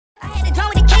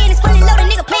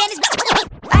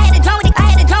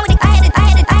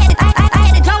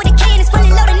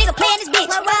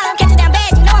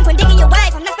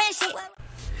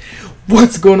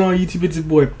What's going on YouTube? It's your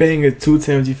boy Banger 2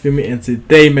 times, you feel me? And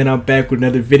today, man, I'm back with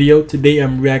another video. Today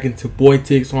I'm reacting to Boy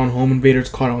Takes on Home Invaders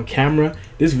Caught on Camera.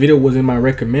 This video was in my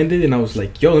recommended and I was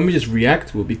like, yo, let me just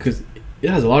react to it because it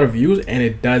has a lot of views and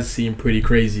it does seem pretty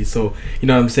crazy. So, you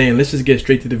know what I'm saying? Let's just get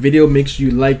straight to the video. Make sure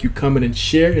you like, you comment, and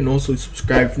share, and also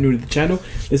subscribe if you're new to the channel.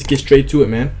 Let's get straight to it,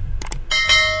 man.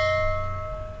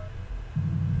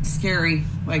 Scary,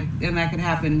 and that could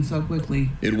happen so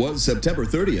quickly. It was September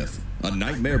 30th, a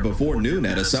nightmare before noon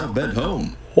at a South Bend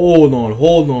home. Hold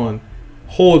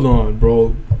on,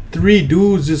 bro. 3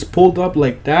 dudes just pulled up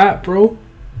like that, bro.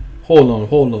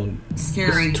 Hold on.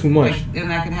 Scary, that's too much.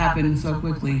 And that could happen so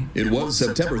quickly. It was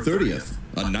September 30th,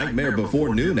 a nightmare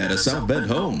before noon at a South Bend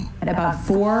home. About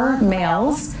 4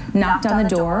 males knocked on the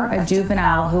door. A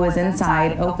juvenile who was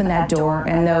inside opened that door,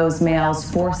 and those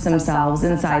males forced themselves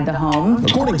inside the home.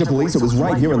 According to police, it was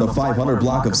right here in the 500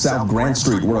 block of South Grant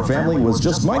Street where a family was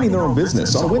just minding their own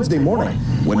business on a Wednesday morning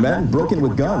when men broke in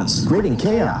with guns, creating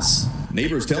chaos.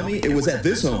 Neighbors tell me it was at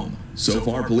this home. So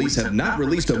far, police have not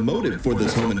released a motive for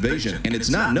this home invasion, and it's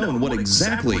not known what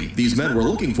exactly these men were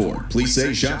looking for. Police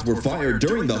say shots were fired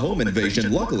during the home invasion.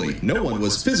 Luckily, no one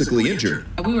was physically injured.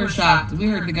 We were shocked. We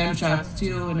heard the gunshots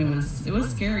too, and it was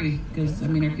scary because, I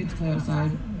mean, our kids play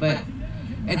outside, but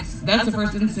that's the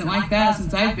first incident like that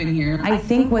since I've been here. I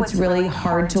think what's really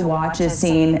hard to watch is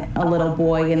seeing a little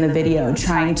boy in the video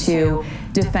trying to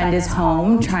defend his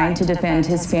home, trying to defend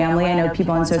his family. I know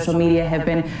people on social media have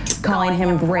been calling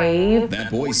him brave.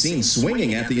 That boy seen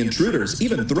swinging at the intruders,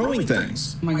 even throwing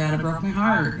things. Oh my God, it broke my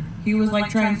heart. He was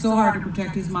trying so hard to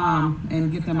protect his mom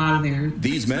and get them out of there.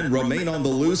 These men remain on the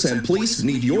loose and police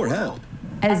need your help.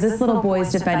 As this little boy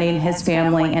is defending his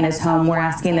family and his home, we're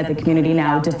asking that the community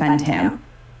now defend him.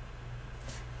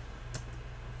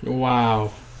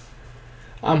 Wow.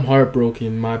 I'm heartbroken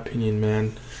in my opinion,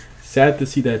 man. Sad to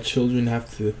see that children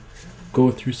have to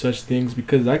go through such things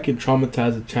because that can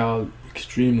traumatize a child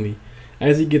extremely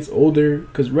as he gets older.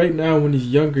 Because right now when he's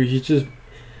younger, he's just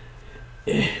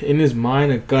in his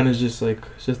mind a gun is just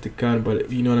it's just a gun. But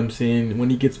you know what I'm saying,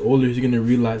 when he gets older he's gonna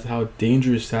realize how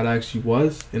dangerous that actually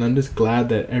was. And I'm just glad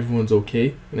that everyone's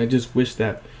okay, and I just wish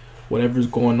that whatever's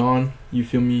going on, you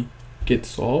feel me, gets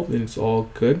solved and it's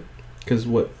all good. Because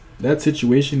that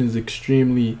situation is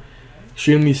extremely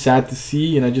sad to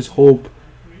see, and I just hope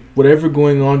whatever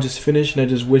going on just finish, and I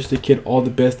just wish the kid all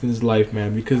the best in his life,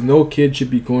 man, because no kid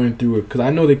should be going through it. Because I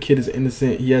know the kid is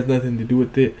innocent, he has nothing to do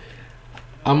with it.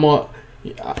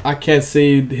 I can't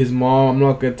say his mom, I'm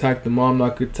not gonna attack the mom, I'm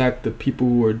not gonna attack the people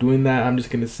who are doing that. I'm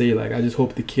just gonna say I just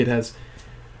hope the kid has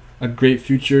a great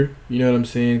future, you know what I'm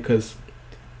saying? Because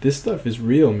this stuff is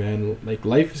real, man.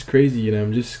 Life is crazy, and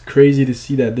I'm just crazy to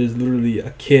see that there's literally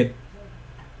a kid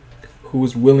who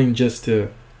was willing just to,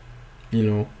 you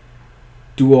know,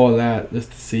 do all that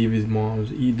just to save his mom.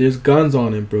 There's guns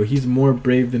on him, bro. He's more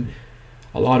brave than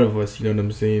a lot of us, you know what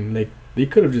I'm saying? They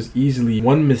could have just easily,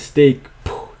 one mistake,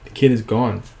 the kid is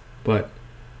gone. But,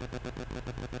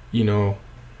 you know,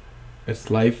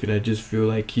 it's life, and I just feel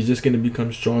like he's just going to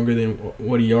become stronger than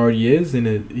what he already is, and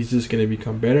he's just going to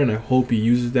become better, and I hope he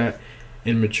uses that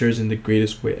and matures in the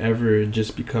greatest way ever and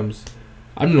just becomes,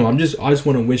 I don't know, I just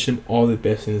want to wish him all the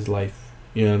best in his life,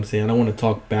 you know what I'm saying? I don't want to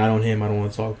talk bad on him, I don't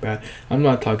want to talk bad, I'm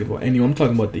not talking about anyone, I'm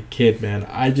talking about the kid, man.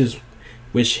 I just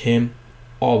wish him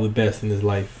all the best in his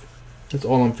life. That's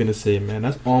all I'm finna say, man.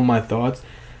 That's all my thoughts.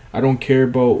 I don't care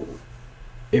about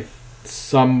if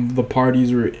some of the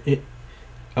parties are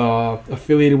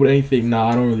affiliated with anything. Nah,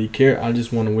 I don't really care. I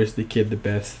just want to wish the kid the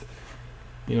best.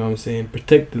 You know what I'm saying?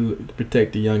 Protect the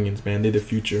youngins, man. They're the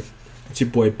future. It's your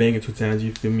boy Banger 2 times,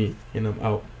 you feel me? And I'm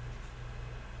out.